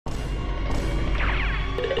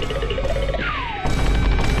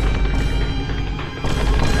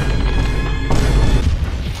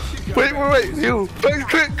wait. Heal. Quick,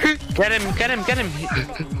 quick. Get him.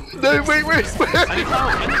 No, wait. I need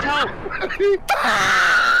help.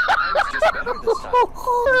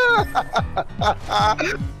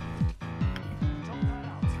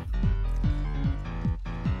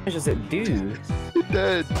 What does it do?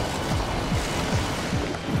 Dead.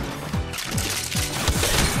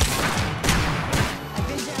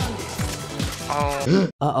 Oh.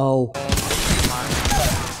 Uh-oh.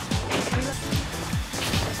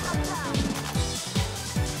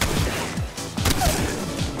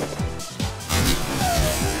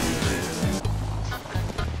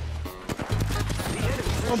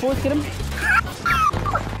 Oh, boys, get him.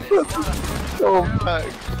 Oh, back.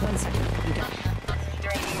 1 second.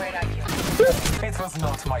 It was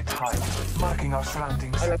not my time. Marking our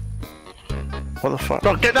surroundings. What the fuck?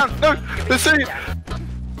 No, get down! No! Let's see!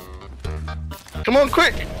 Come on,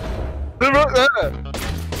 quick! They're right there!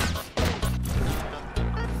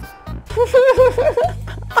 What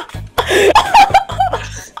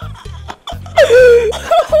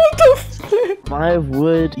the flip? Why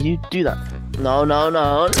would you do that? No. They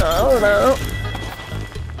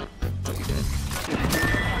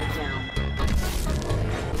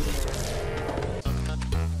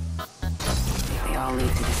all lead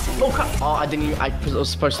to the same. Oh, I didn't. I was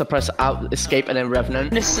supposed to press out, escape, and then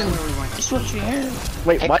revenant. Listen, this is what you hear.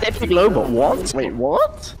 Wait, why did Epic Lobo? What? Wait,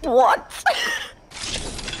 what? What?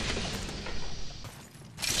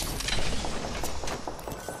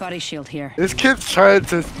 Body shield here. This kid's trying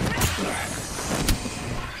to...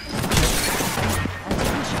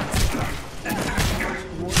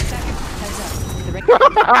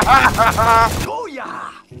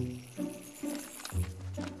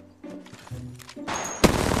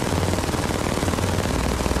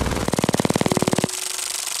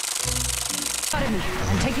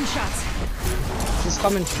 I'm taking shots. He's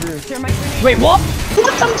coming through. Thermite grenade. Wait, what?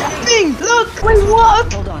 What? I'm jumping! Look! Wait,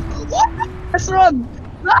 what? Hold on. What? Let's run!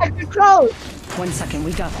 Back the crowd! 1 second.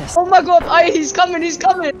 We got this. Oh my god! He's coming!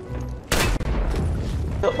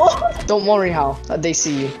 Oh. Don't worry, Hal. They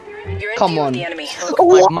see you. You're in Come view of on. the enemy.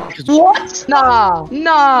 What? What? Nah.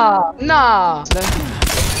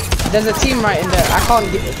 There's a team right in there. I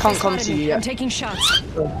can't come to you I'm yet. taking shots.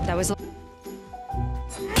 That was.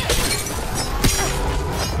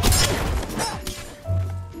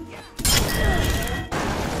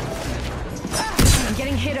 I'm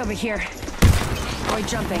getting hit over here. Boy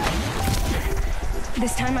jumping.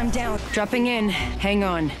 This time I'm down. Dropping in. Hang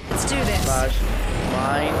on. Let's do this.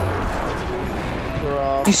 Mine.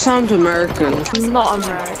 Bro. You sound American. Not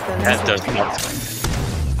American. That does not.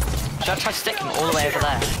 Should I try sticking all the way over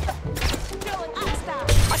there?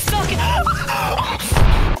 I stuck it.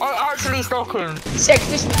 I actually stuck him. Sex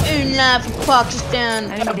this own life in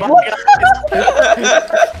Pakistan. Enemy down. What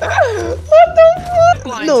the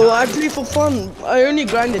fuck? No, I play for fun. I only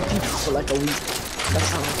grinded people for like a week. That's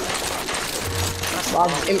how.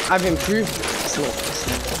 I've improved. It's not.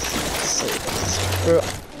 Bro.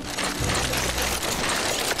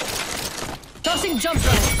 Tossing jump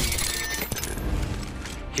zone.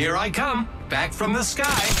 Here I come, back from the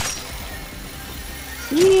sky.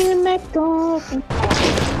 Enemy down.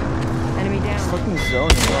 Fucking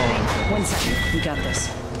zone, bro. 1 second. We got this.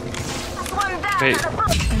 Wait,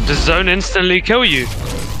 does zone instantly kill you?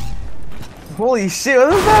 Holy shit,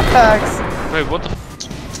 what is that, Pax? Wait, what the f?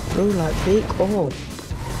 Bro, like, bake off.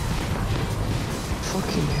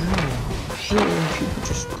 Fucking hell. I hate when people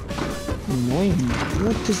just annoy me.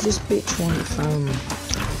 What does this bitch want, fam?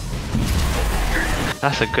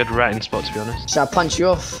 That's a good ratting spot, to be honest. Should I punch you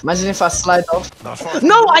off? Imagine if I slide off.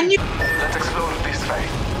 No, I knew. Let's explore this way.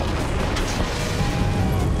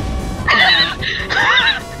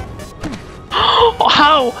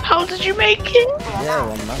 How did you make it? Yeah,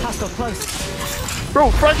 one man. Hostile close.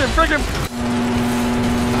 Bro, frag him!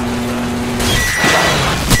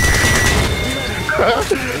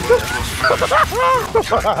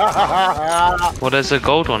 Well, there's a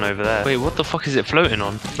gold one over there. Wait, what the fuck is it floating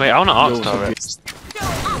on? Wait, I wanna Arc Star it.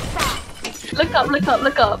 Look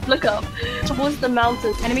up. Towards the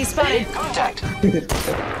mountain. Enemy spotted. Contact.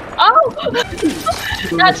 Oh!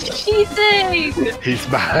 That's cheating! He's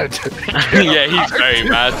mad. Yeah, he's very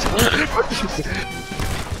mad.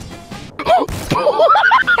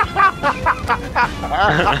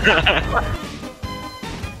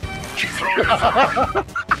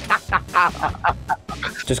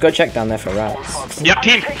 Just go check down there for rats. Yep,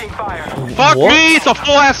 team. Taking fire. Fuck What? me, it's a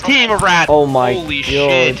full ass team of rats. Oh my Holy god.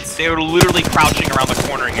 shit, they were literally crouching around the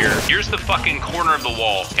corner here. Here's the fucking corner of the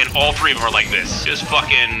wall, and all three of them are like this. Just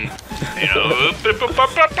fucking, you know,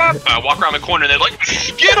 walk around the corner and they're like,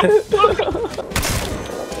 get him!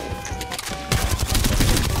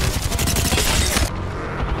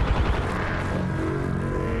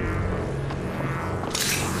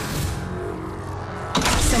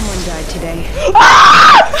 Someone died today.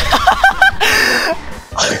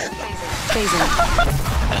 Phasing.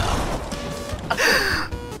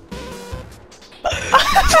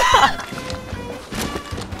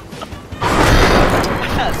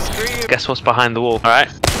 Guess what's behind the wall? Alright?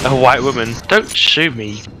 A white woman. Don't shoot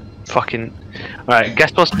me. Fucking. Alright,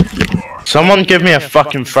 guess what's. Someone give me a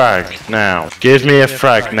fucking frag now. Give me a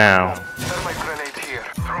frag now. Thermite grenade here.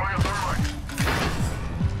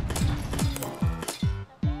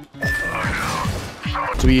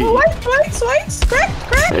 Three. Slice! Crack!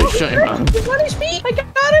 Hey, shut him down. He's 1 HP! I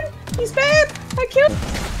got him! He's bad! I killed him!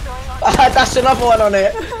 That's another one on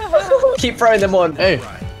it! Keep throwing them on. Hey.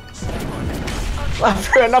 I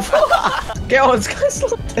threw another one! Get on, guys!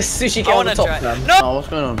 Sushi, get on the top, man. Oh, what's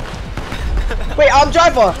going on? Wait, I'm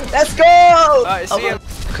driver! Let's go! Alright, see you.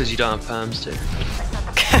 Because you don't have perms, too.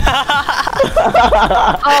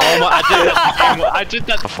 Oh my, I did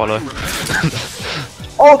that. I follow.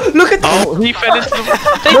 Oh, look at Oh, he fell into the.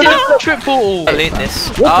 They did a triple! Delete this.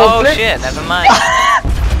 What Oh the shit, never mind.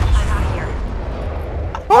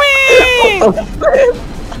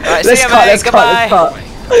 Alright, see you, mate. Let's Goodbye. cut.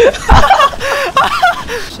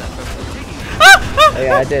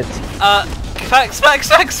 Yeah, I did. Facts.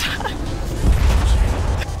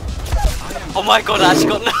 Oh my god, I actually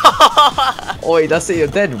got no. Oi, that's it, you're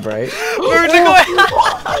dead, bro. Move away.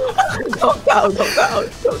 Knock down.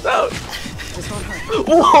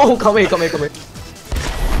 Whoa, come here.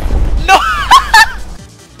 No.